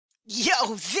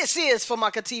Yo, this is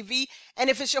famaca TV, and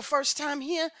if it's your first time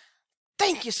here,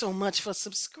 thank you so much for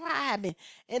subscribing.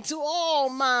 And to all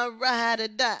my ride or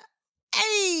die,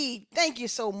 hey, thank you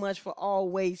so much for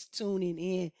always tuning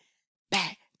in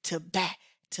back to back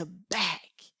to back.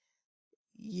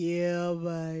 Yeah,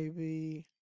 baby.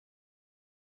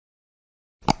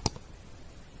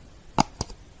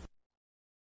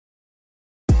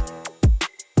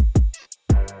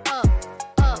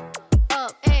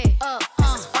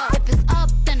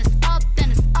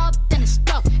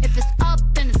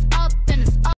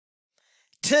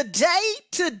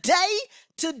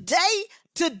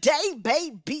 Today,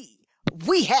 baby,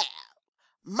 we have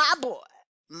my boy,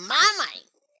 my man,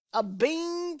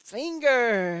 Abim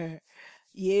Finger.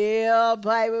 Yeah,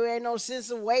 baby, ain't no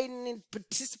sense of waiting and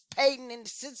participating and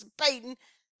anticipating.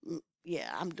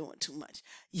 Yeah, I'm doing too much.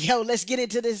 Yo, let's get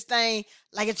into this thing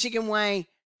like a chicken wing.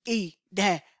 Eat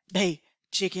that, babe,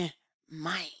 chicken,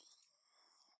 man.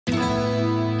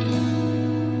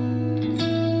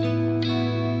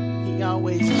 He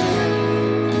always does.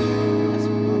 That's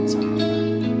what I'm talking about.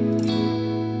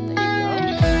 There you go.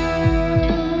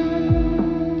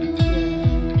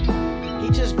 Yeah. He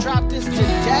just dropped this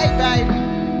today, baby.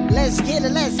 Let's get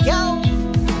it, let's go.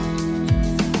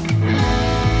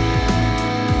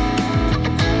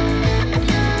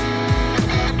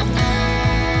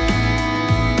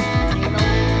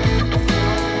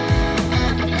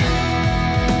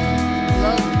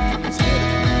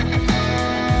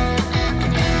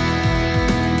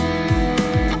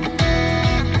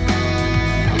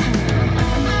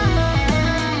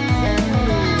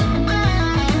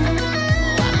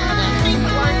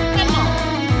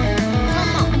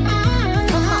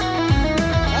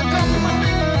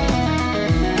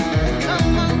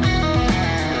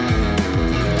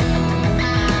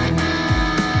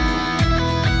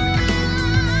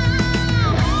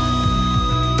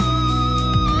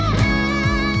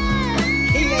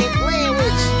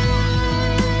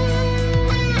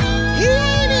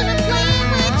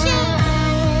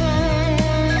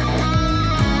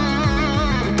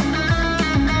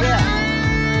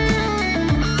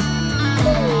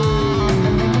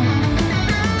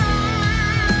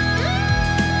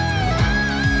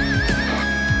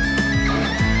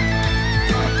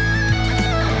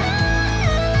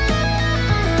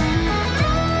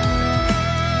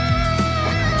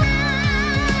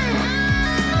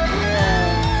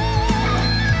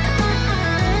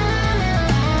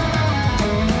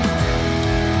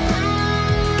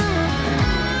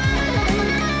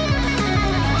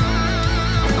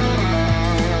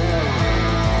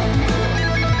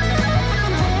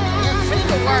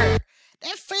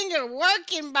 That finger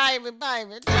working, baby, baby. I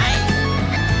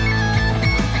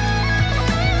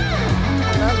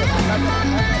love it, I love it, I love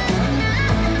it.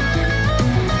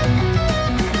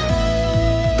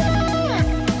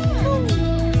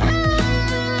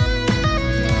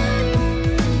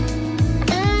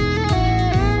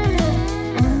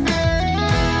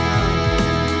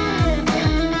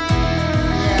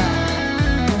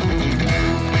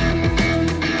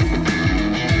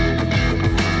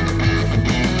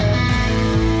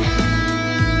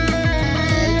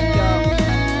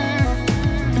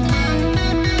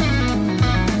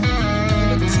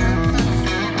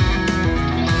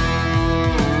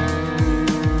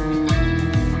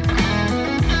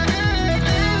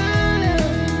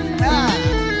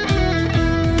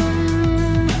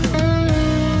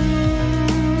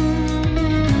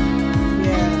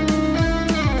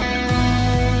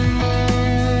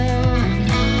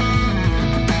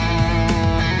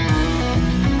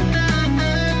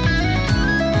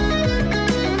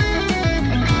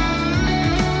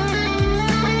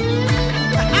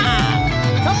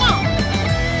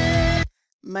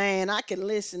 Man, I can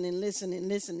listen and listen and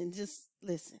listen and just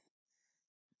listen.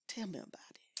 Tell me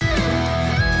about it.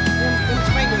 Them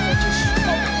fingers are just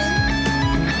stroking.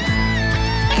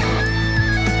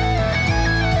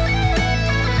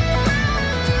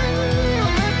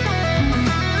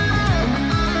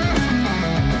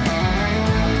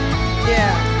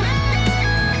 Yeah.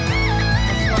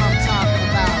 That's what I'm talking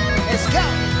about. Let's go.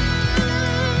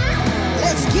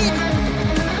 Let's get it.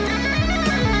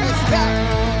 Let's go.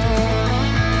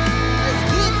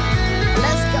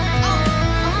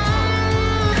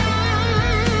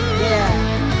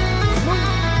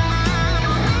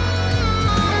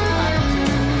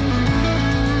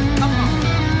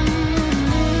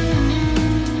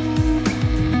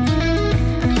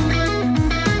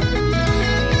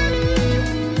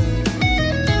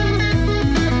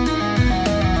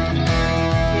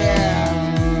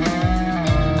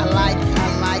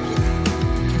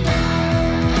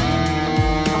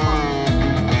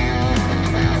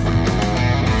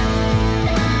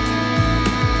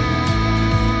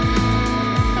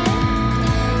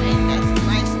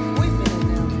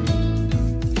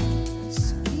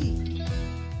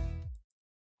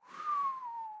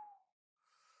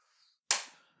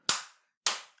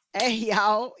 Hey,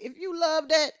 y'all, if you love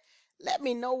that, let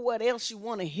me know what else you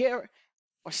want to hear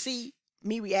or see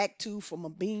me react to from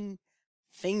Abim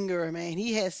Finger, man.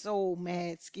 He has so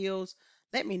mad skills.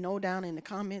 Let me know down in the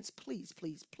comments, please,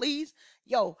 please, please.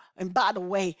 Yo, and by the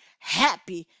way,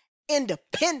 happy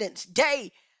Independence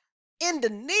Day,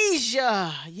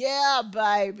 Indonesia. Yeah,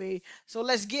 baby. So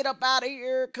let's get up out of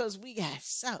here because we got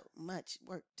so much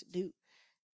work to do.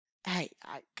 Hey,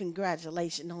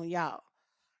 congratulations on y'all.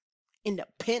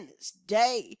 Independence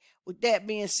Day. With that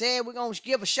being said, we're gonna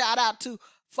give a shout out to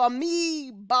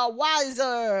Fami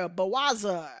Bawazer.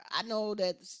 I know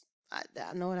that's I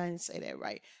know I didn't say that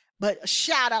right, but a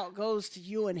shout out goes to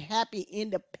you and happy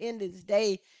Independence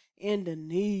Day,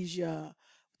 Indonesia.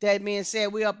 With that being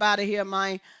said, we up out of here,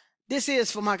 man. This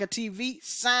is famaca TV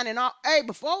signing off. Hey,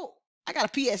 before I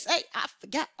got a PSA I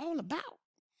forgot all about.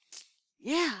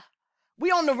 Yeah,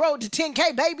 we on the road to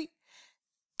 10K, baby.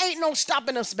 Ain't no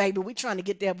stopping us, baby. We trying to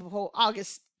get there before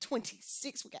August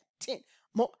 26th. We got 10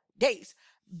 more days.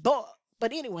 But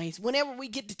anyways, whenever we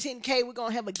get to 10K, we're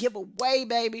going to have a giveaway,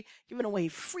 baby. Giving away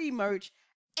free merch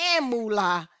and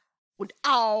moolah with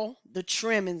all the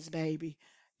trimmings, baby.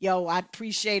 Yo, I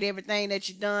appreciate everything that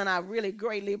you done. I really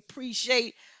greatly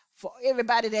appreciate for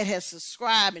everybody that has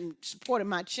subscribed and supported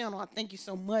my channel. I thank you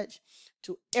so much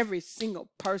to every single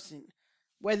person.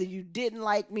 Whether you didn't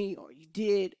like me or you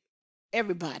did,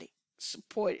 everybody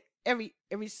support every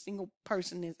single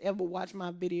person that's ever watched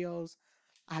my videos.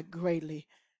 I greatly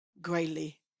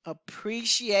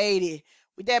appreciate it.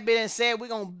 With that being said, we're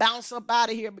gonna bounce up out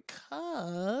of here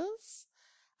because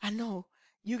I know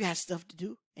you got stuff to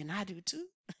do and I do too.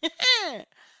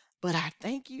 But I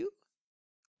thank you.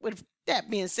 With that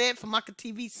being said, famaca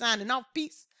TV signing off.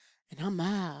 Peace, and I'm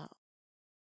out.